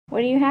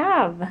do you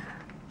have?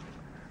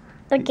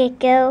 A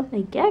gecko. A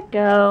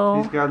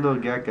gecko. He's got a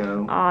little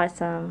gecko.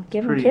 Awesome.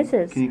 Give Pretty. him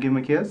kisses. Can you give him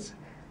a kiss?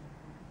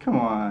 Come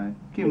on.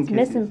 Give him He's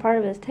kisses. missing part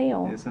of his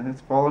tail.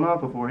 It's fallen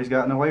off before he's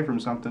gotten away from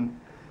something.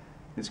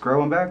 It's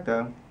growing back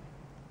though.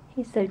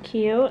 He's so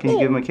cute. Can you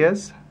give him a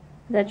kiss? Is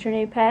that your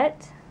new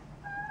pet?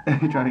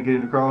 You trying to get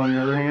him to crawl on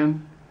your other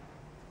hand?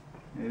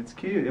 It's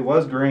cute. It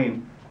was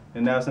green,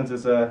 and now since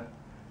it's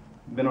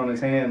been on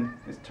his hand,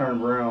 it's turned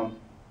brown.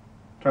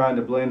 Trying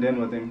to blend in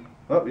with him.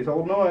 Oh, he's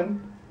holding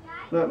on.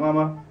 Look,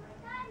 Mama.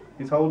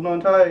 He's holding on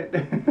tight.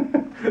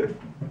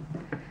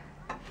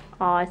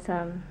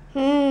 Awesome.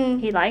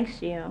 He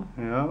likes you.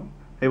 Yeah.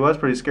 He was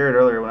pretty scared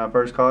earlier when I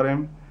first caught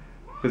him,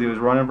 because he was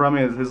running from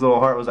me. His little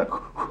heart was like,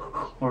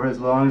 or his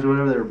lungs or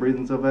whatever. They were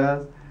breathing so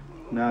fast.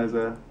 Now he's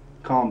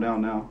calmed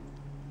down now.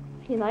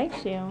 He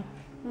likes you.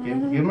 Give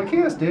him a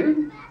kiss,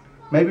 dude.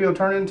 Maybe it'll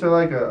turn into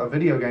like a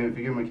video game if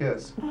you give him a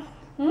kiss.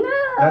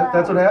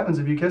 That's what happens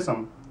if you kiss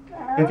him.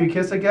 If you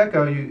kiss a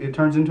gecko, it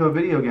turns into a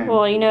video game.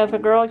 Well, you know, if a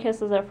girl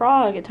kisses a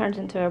frog, it turns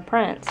into a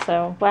prince.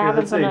 So what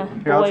happens when a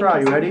boy Here, I'll try.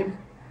 You kisses- ready?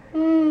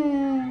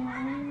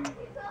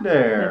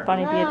 There. It'd be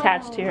funny if you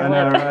attached to your I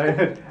know,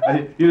 lip.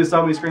 right? You just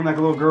saw me scream like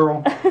a little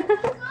girl.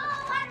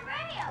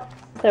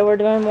 So we're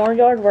doing more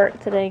yard work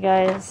today,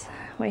 guys.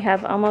 We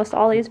have almost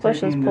all these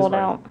bushes Taking this pulled way.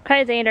 out.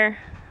 Okay, Xander,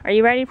 are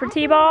you ready for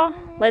T-ball?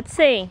 Let's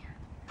see.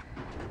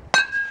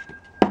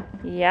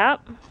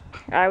 Yep.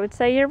 I would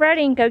say you're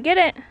ready. Go get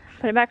it.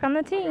 Put it back on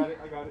the tee. I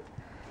got it.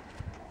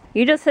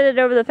 You just hit it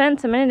over the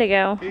fence a minute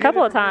ago. He A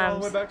couple hit of it from all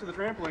times. the way back to the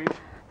trampoline.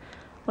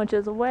 Which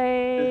is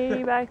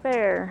way back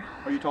there.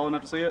 Are you tall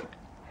enough to see it?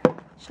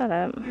 Shut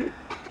up.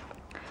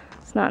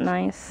 It's not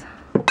nice.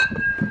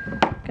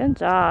 Good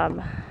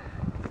job.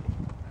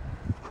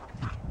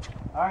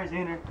 Alright,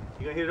 Xander.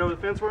 You gonna hit it over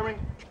the fence for me?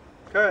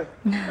 Okay.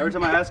 Every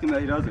time I ask him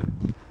that, he does it.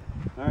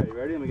 Alright, you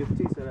ready? I'm gonna get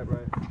the tee set up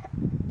right.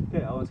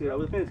 Okay, I want to see it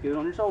over the fence. Get it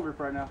on your shoulder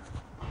for right now.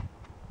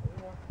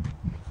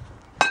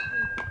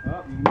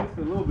 Oh, you missed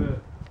it a little bit.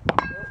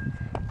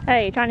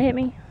 Hey, you trying to hit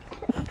me?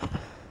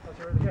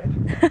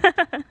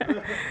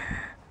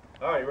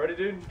 Alright, you ready,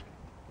 dude?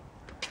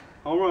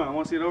 Home run. I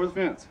want to see it over the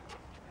fence.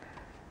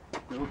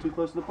 You're a little too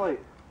close to the plate.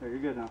 There, you're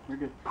good now. You're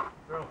good.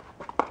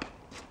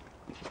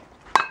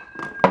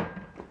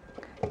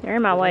 You're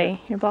in my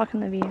way. You're blocking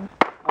the view.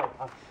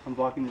 Oh, I'm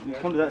blocking you.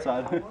 Come to that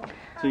side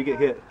so you get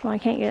hit. Well, I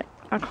can't get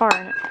a car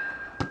in it.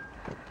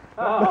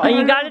 Oh,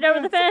 you got it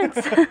over the fence.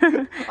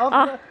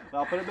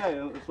 I'll put it back.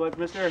 That's what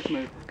Mr. Eric's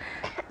move.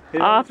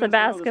 Off the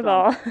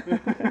basketball.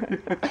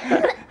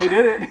 He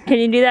did it. Can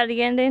you do that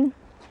again, dude?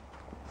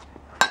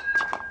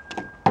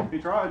 He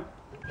tried.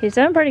 He's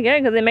doing pretty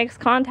good because he makes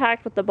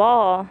contact with the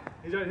ball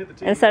He's trying to hit the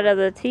tee. instead of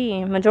the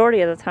tee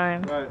majority of the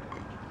time. Right.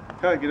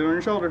 Okay, get it on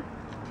your shoulder.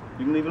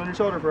 You can leave it on your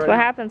shoulder for right What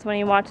now. happens when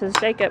he watches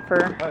Jacob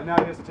for... Now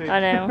he hits the tee. I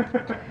know.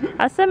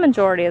 I said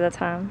majority of the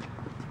time.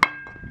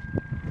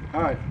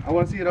 Alright, I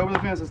want to see it over the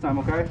fence this time,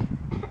 okay?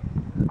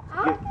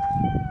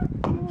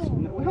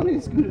 No, we don't need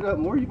to scoot it up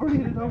more. You've already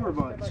hit it over a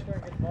bunch.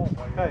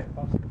 Okay.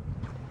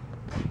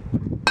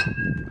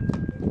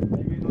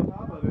 You're getting on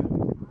top of it.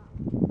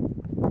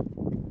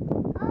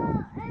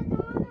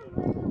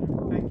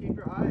 Hey, keep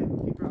your eye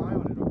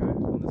on it, okay?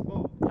 On this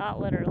ball. Not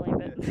literally,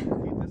 but... Keep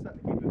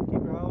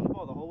your eye on the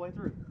ball the whole way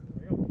through.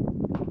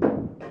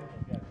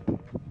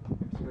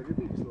 Spread your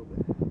feet just a little bit.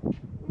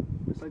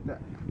 Just like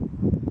that.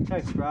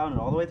 Okay, keep your eye on it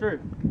all the way through.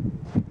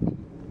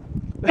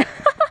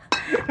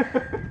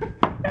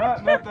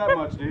 Not that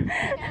much, dude.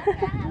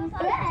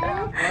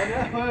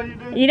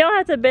 You don't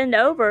have to bend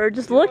over.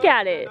 Just look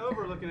at it.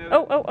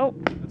 Oh, oh, oh.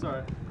 It's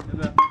alright.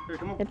 Here,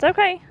 come on. It's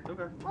okay. It's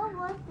okay. What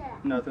was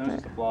that? Nothing, it's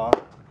just a flaw.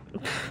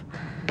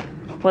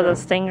 With a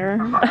stinger.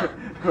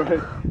 Right.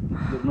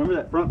 Remember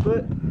that front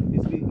foot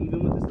needs to be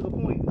even with this little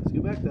point.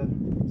 Scoot back though.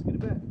 Scoot it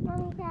back.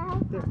 Mommy, can I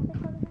have There.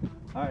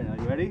 Alright, now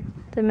you ready?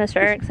 Did Mr.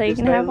 Eric say you Just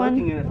can stay have one?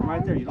 looking at it from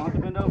right there. You don't have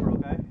to bend over,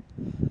 okay?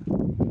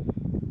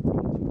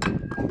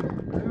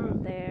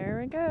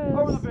 There it goes.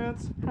 Over the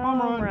fence.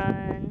 Home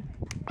run.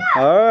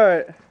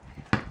 Alright.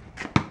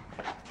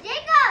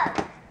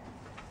 Jacob!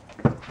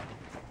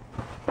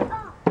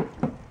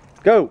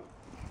 Go.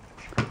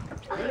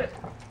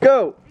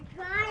 Go. I'm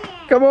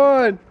trying. Come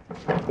on.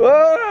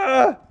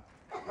 Ah!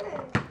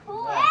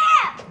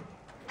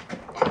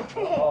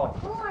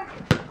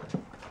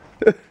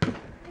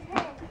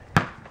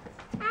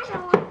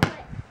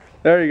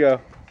 There you go.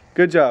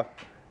 Good job.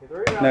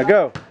 Now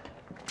go.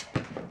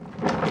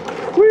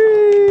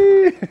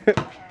 Whee!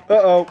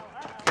 Uh-oh.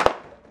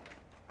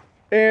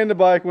 And the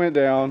bike went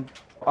down.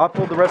 I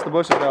pulled the rest of the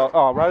bushes out.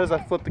 Oh, right as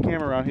I flipped the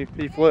camera around, he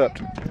flipped.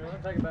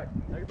 Take it back.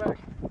 Take it back.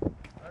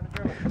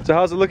 So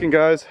how's it looking,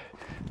 guys?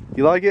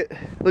 You like it?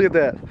 Look at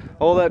that.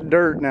 All that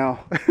dirt now.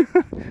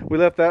 We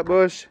left that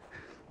bush,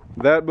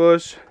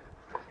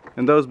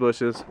 and those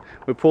bushes.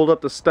 We pulled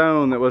up the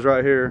stone that was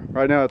right here.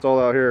 Right now it's all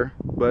out here,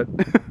 but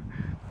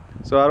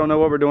so I don't know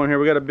what we're doing here.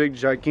 We got a big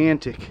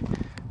gigantic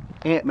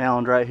ant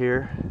mound right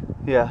here.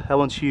 Yeah, that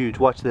one's huge.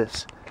 Watch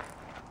this.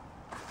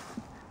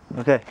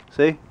 Okay,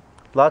 see?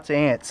 Lots of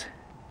ants.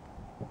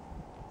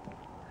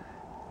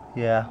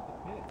 Yeah.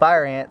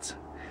 Fire ants.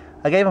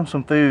 I gave them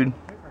some food.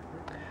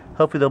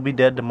 Hopefully they'll be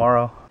dead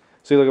tomorrow.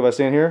 See, look, if I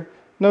stand here,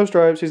 no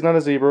stripes, he's not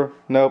a zebra.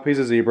 Nope, he's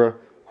a zebra.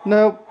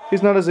 Nope,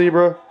 he's not a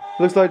zebra.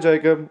 Looks like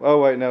Jacob.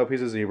 Oh wait, nope,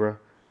 he's a zebra.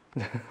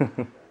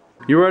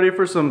 You ready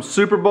for some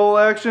Super Bowl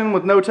action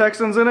with no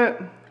Texans in it?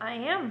 I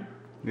am.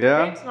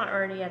 Yeah? It's not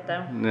ready yet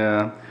though.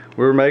 Yeah.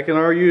 We're making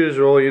our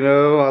usual, you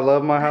know. I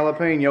love my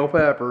jalapeno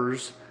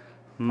peppers.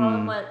 Tell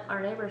them what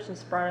our neighbors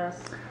just brought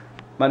us.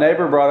 My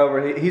neighbor brought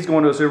over, he's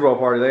going to a Super Bowl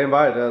party. They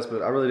invited us,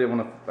 but I really didn't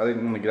want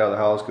to get out of the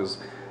house because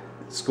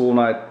school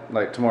night,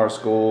 like tomorrow's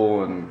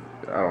school, and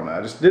I don't know.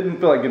 I just didn't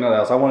feel like getting out of the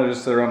house. I wanted to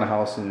just sit around the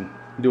house and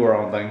do our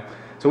own thing.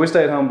 So we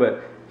stayed home,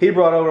 but he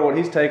brought over what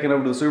he's taking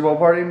over to the Super Bowl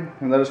party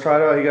and let us try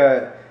it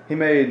out. He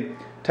made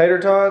tater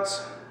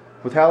tots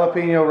with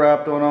jalapeno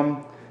wrapped on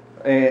them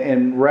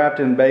and wrapped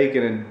in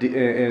bacon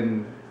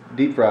and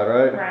deep fried,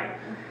 right? Right.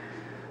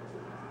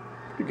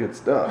 Pretty good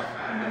stuff.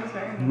 That's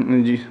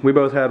very good. We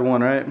both had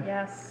one, right?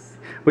 Yes.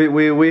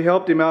 We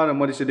helped him out on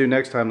what he should do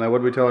next time though. What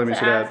did we tell him he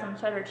should add add? some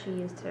cheddar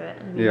cheese to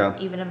it and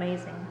be even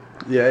amazing.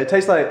 Yeah, it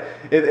tastes like,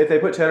 if they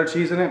put cheddar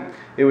cheese in it,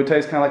 it would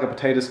taste kind of like a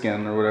potato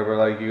skin or whatever.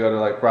 Like you go to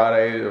like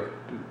Fridays, or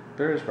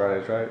there is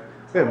Fridays, right?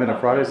 We haven't been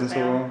to Fridays in so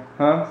long.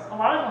 Huh? A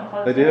lot of them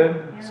closed They did?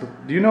 down. Yeah. So,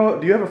 do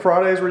you have a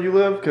Fridays where you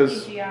live?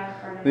 Cause,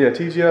 TGI Fridays. yeah,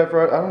 TGI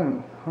Fridays. I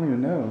don't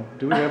even know.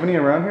 Do we have any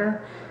around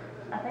here?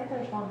 I think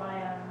there's one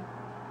by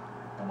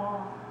the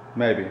mall.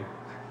 Maybe.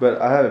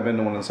 But I haven't been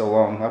to one in so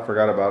long. I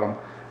forgot about them.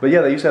 But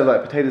yeah, they used to have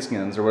like potato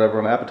skins or whatever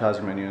on the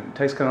appetizer menu. It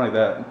tastes kind of like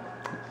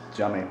that. It's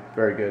yummy.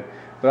 Very good.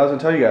 But I was going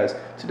to tell you guys,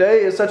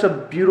 today is such a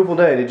beautiful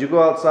day. Did you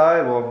go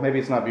outside? Well, maybe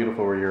it's not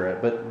beautiful where you're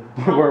at, but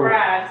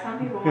Some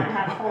people might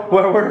have cold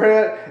where we're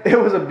at, it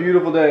was a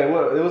beautiful day. It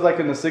was like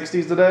in the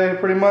 60s today,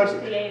 pretty much.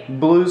 68.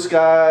 Blue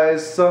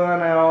skies,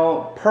 sun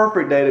out,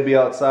 perfect day to be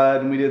outside,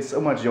 and we did so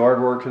much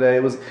yard work today.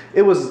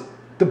 It was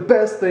the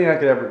best thing I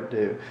could ever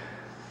do,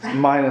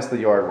 minus the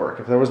yard work.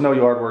 If there was no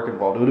yard work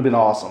involved, it would have been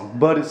awesome,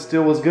 but it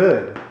still was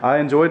good. I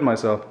enjoyed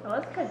myself. Oh,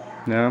 that's good.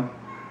 Yeah.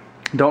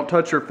 Don't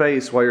touch your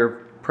face while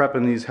you're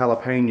prepping these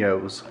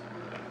jalapenos.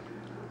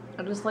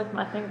 I just licked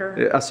my finger.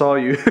 Yeah, I saw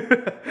you.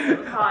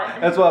 Hot.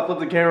 That's why I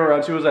flipped the camera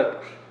around. She was like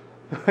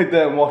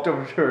that and walked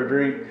over to her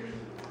drink.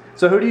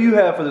 So who do you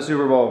have for the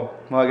Super Bowl?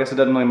 Well, I guess it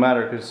doesn't really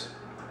matter because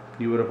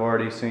you would have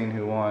already seen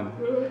who won.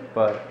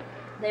 But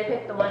They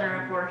picked the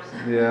winner, of course.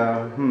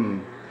 yeah,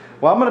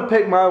 Well, I'm going to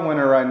pick my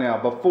winner right now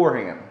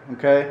beforehand,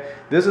 okay?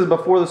 This is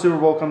before the Super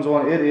Bowl comes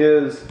on. It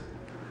is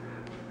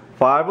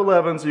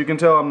 5:11, so you can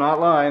tell I'm not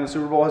lying. The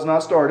Super Bowl has not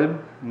started.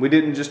 We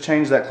didn't just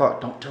change that clock.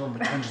 Don't tell them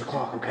to change the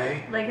clock,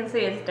 okay? They can see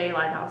it's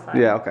daylight outside.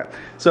 Yeah, okay.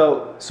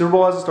 So, Super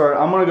Bowl hasn't started.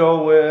 I'm going to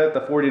go with the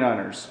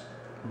 49ers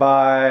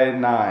by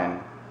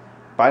 9.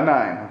 By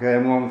 9, okay?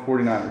 I'm going with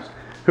 49ers.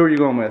 Who are you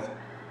going with?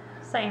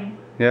 Same.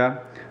 Yeah?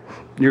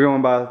 You're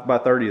going by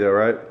 30 though,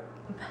 right?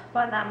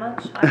 By that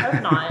much? I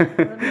hope not. It's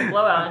going to be a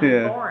blowout.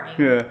 It's boring.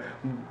 Yeah.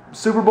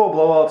 Super Bowl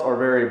blowouts are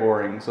very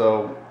boring,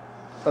 so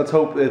let's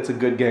hope it's a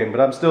good game. But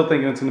I'm still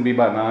thinking it's going to be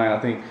by 9. I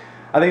think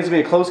it's going to be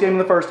a close game in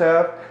the first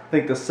half. I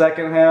think the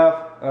second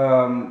half,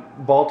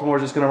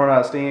 Baltimore's just going to run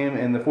out of steam,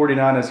 and the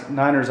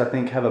 49ers, I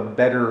think, have a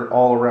better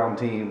all-around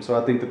team. So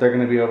I think that they're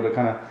going to be able to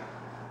kind of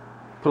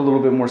put a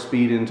little bit more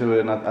speed into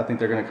it, and I think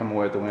they're going to come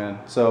away with the win.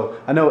 So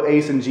I know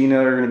Ace and Gina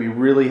are going to be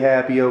really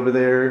happy over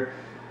there.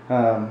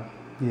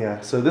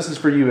 Yeah, so this is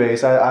for you,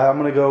 Ace. I'm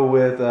going to go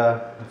with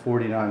the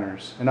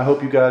 49ers. And I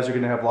hope you guys are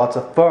going to have lots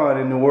of fun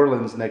in New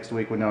Orleans next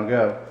week when y'all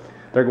go.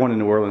 They're going to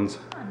New Orleans.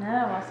 I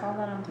know, I saw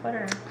that on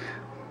Twitter.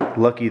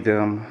 Lucky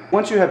them.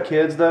 Once you have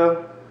kids,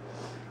 though,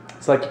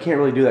 it's like you can't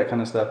really do that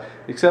kind of stuff.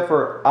 Except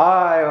for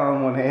I,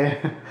 on one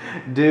hand,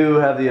 do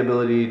have the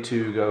ability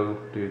to go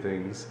do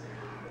things.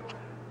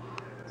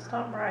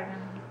 Stop bragging.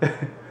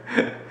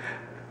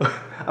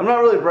 I'm not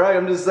really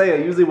bragging, I'm just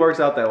saying, it usually works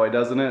out that way,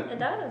 doesn't it? It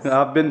does.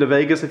 I've been to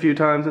Vegas a few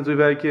times since we've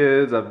had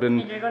kids.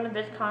 And you're going to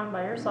VidCon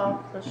by yourself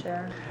this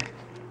year.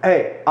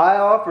 Hey, I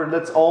offered,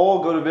 let's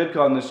all go to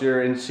VidCon this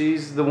year, and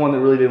she's the one that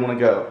really didn't want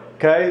to go.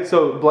 Okay,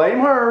 so blame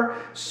her.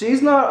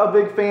 She's not a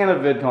big fan of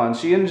VidCon.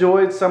 She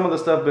enjoyed some of the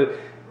stuff, but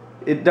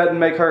it doesn't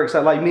make her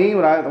excited. Like me,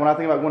 when I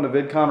think about going to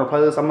VidCon or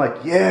Playlist, I'm like,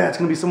 yeah, it's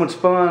gonna be so much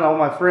fun. All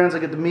my friends I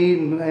get to meet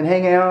and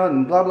hang out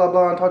and blah blah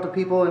blah and talk to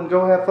people and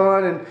go have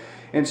fun.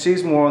 And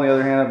she's more on the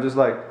other hand of just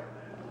like,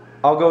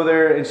 I'll go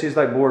there and she's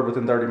like bored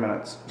within 30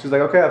 minutes. She's like,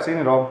 okay, I've seen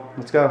it all.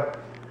 Let's go.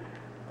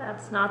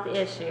 That's not the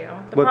issue.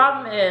 The What?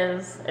 problem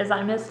is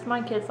I missed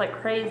my kids like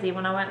crazy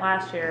when I went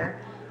last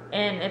year.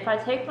 And if I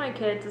take my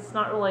kids, it's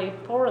not really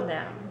for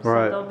them. So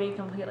Right. they'll be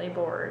completely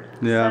bored.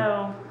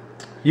 Yeah.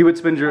 So, You would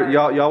spend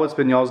y'all would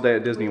spend y'all's day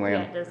at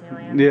Disneyland. at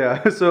Disneyland.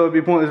 Yeah, so it'd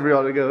be pointless for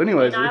y'all to go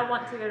anyways. And I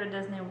want to go to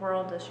Disney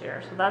World this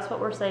year. So that's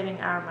what we're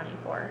saving our money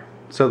for.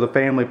 So the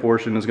family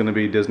portion is going to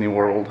be Disney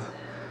World.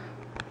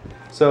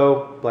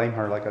 So blame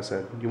her, like I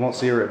said. You won't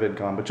see her at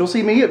VidCon, but you'll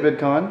see me at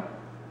VidCon.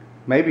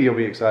 Maybe you'll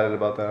be excited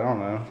about that. I don't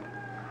know.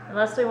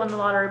 Unless we win the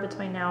lottery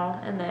between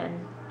now and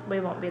then, we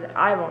won't be there.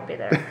 I won't be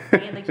there.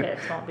 Me and the kids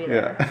won't be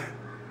there. Yeah.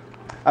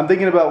 I'm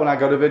thinking about when I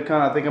go to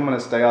VidCon, I think I'm going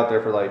to stay out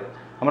there for like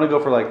I'm gonna go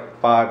for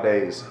like 5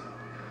 days.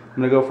 I'm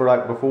gonna go for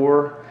like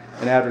before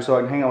and after, so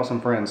I can hang out with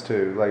some friends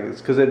too. Like, it's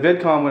because at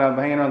VidCon, when I'm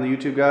hanging around the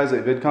YouTube guys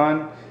at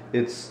VidCon,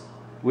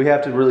 we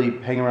have to really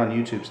hang around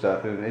YouTube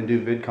stuff and do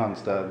VidCon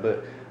stuff.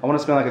 But I want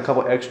to spend like a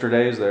couple extra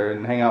days there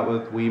and hang out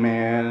with Wee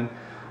Man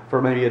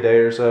for maybe a day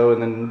or so,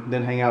 and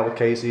then hang out with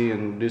Casey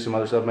and do some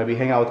other stuff. Maybe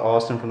hang out with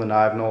Austin from the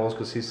Knife Knolls,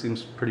 because he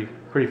seems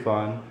pretty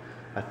fun,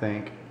 I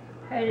think.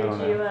 Hey,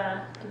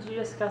 did you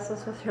discuss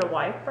this with your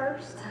wife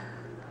first?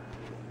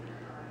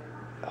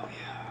 Oh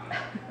yeah.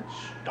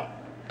 Shh,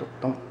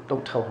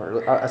 don't tell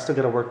her. I still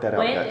gotta work that out.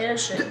 When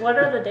is it? What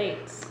are the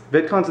dates?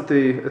 VidCon's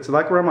it's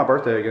like around my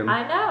birthday again.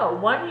 I know.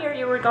 1 year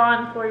you were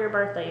gone for your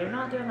birthday. You're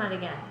not doing that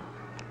again.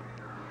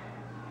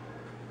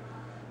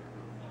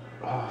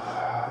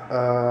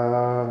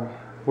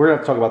 We're gonna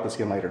have to talk about this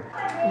again later.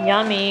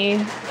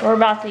 Yummy. We're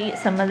about to eat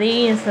some of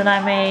these that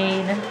I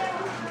made.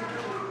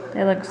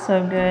 They look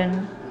so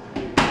good.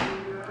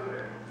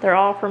 They're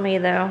all for me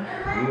though.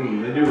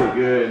 They do look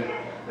good.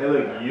 They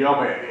look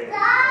yummy.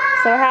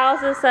 So how's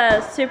this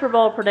Super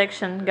Bowl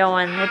prediction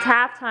going? It's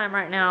halftime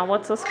right now.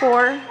 What's the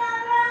score?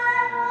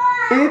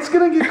 It's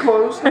gonna get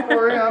close. Don't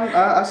worry.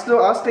 I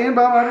stand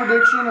by my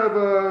prediction of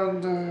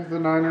the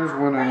Niners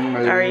winning.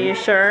 Maybe. Are you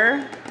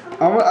sure?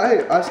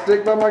 I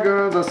stick by my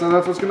guns. I said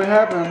that's what's gonna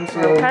happen. So.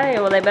 Okay.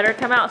 Well, they better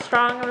come out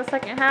strong in the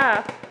second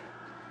half.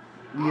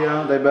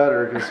 Yeah, they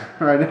better, because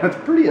right now it's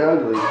pretty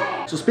ugly.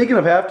 So speaking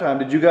of halftime,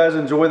 did you guys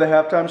enjoy the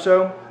halftime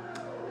show?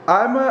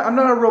 I'm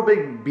not a real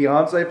big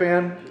Beyonce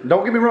fan.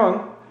 Don't get me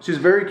wrong. She's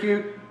very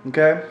cute.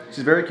 Okay,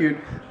 she's very cute,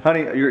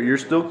 honey. You're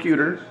still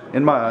cuter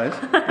in my eyes.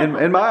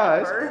 In my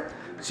eyes,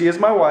 she is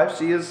my wife.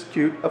 She is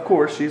cute. Of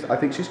course, I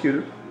think she's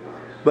cuter.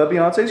 But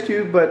Beyonce's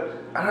cute. But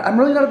I'm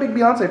really not a big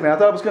Beyonce fan. I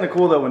thought it was kind of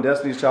cool though when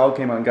Destiny's Child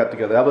came out and got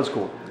together. That was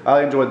cool.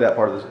 I enjoyed that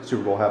part of the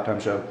Super Bowl halftime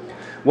show.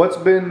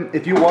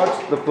 If you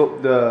watched the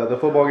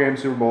football game,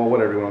 Super Bowl,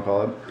 whatever you want to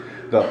call it,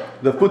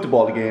 the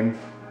football game,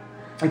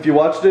 if you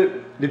watched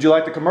it, did you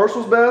like the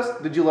commercials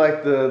best? Did you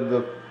like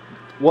the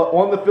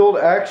on the field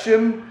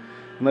action?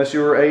 Unless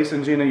you were Ace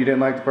and Gina, you didn't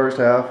like the first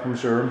half, I'm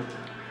sure.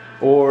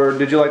 Or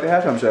did you like the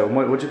halftime show?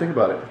 What'd you think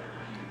about it?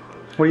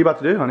 What are you about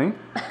to do, honey?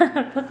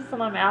 Put this in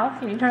my mouth.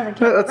 Can you turn the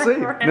camera Let's see.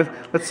 around?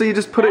 Let's see you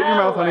just put it in your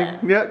mouth, honey.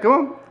 Yeah, come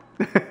on.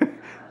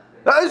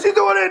 She's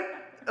doing it!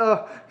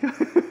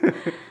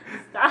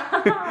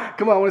 Stop.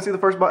 Come on, I want to see the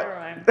first bite.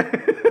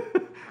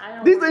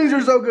 These things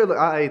are so good. Look,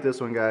 I ate this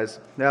one, guys.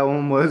 That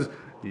one was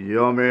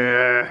yummy.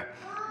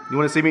 You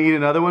want to see me eat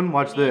another one?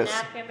 Watch this.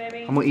 Napkin,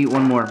 baby. I'm going to eat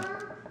one more.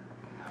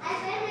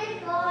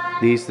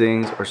 These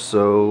things are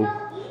so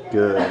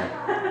good.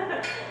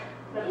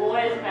 The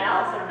boys'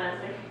 mouths are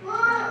messy.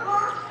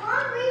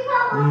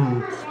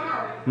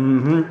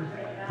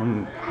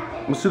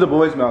 Let's do the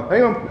boys' mouth.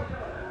 Hang on.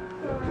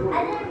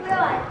 I didn't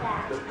realize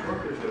that.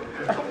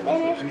 I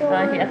finished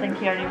I think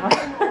he already won.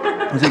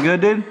 Is it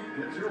good, dude?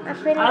 I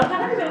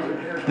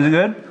finished. Is it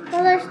good?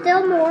 Well, there's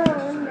still more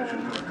on there.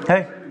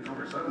 Hey.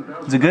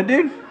 Is it good,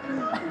 dude?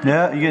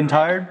 Yeah, you getting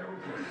tired?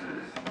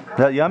 Is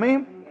that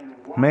yummy?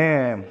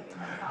 Man.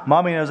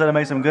 Mommy knows how to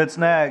make some good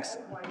snacks.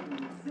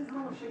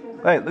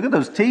 Hey, look at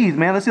those teeth,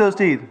 man. Let's see those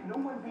teeth.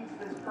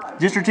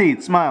 Just your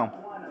teeth. Smile.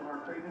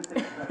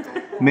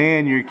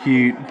 Man, you're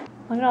cute.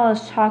 Look at all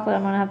this chocolate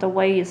I'm going to have to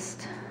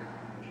waste.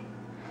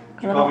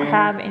 Because I don't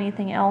have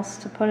anything else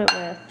to put it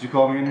with. Did you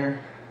call me in here?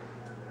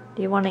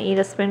 Do you want to eat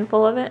a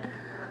spoonful of it?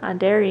 I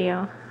dare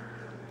you.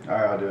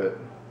 Alright, I'll do it.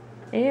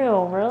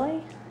 Ew,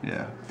 really?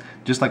 Yeah.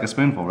 Just like a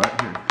spoonful,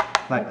 right? Here.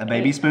 Like a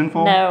baby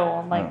spoonful?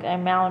 No, like a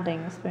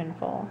mounding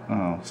spoonful.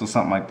 Oh, so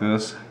something like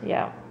this?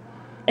 Yeah.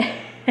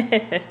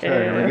 Okay,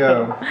 here we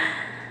go.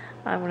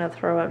 I'm going to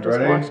throw up just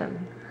Ready?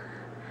 watching.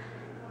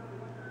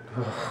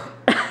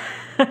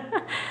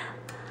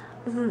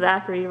 This is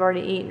after you've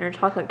already eaten your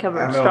chocolate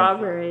covered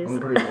strawberries. I'm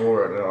pretty full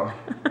right now.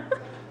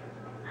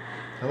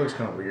 That looks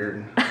kind of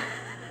weird.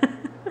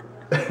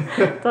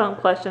 Don't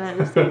question it,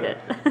 just eat it.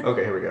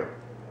 Okay, here we go.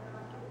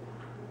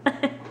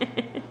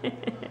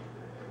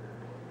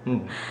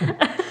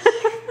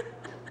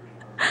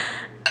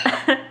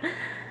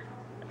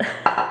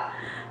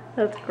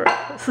 That's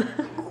gross.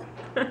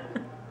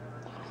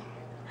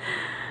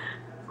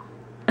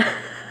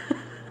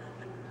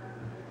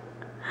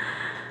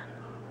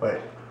 Wait,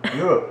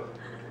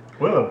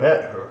 we have a bet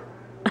here.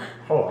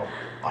 Hold on.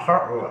 I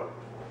heart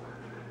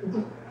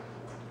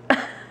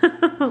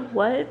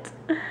What?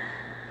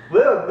 We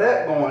have a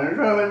bet going. You're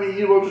trying to make me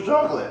eat a bunch of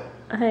chocolate.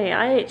 Hey,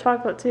 I ate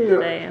chocolate too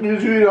today.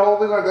 Did you eat all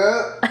things like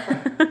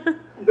that?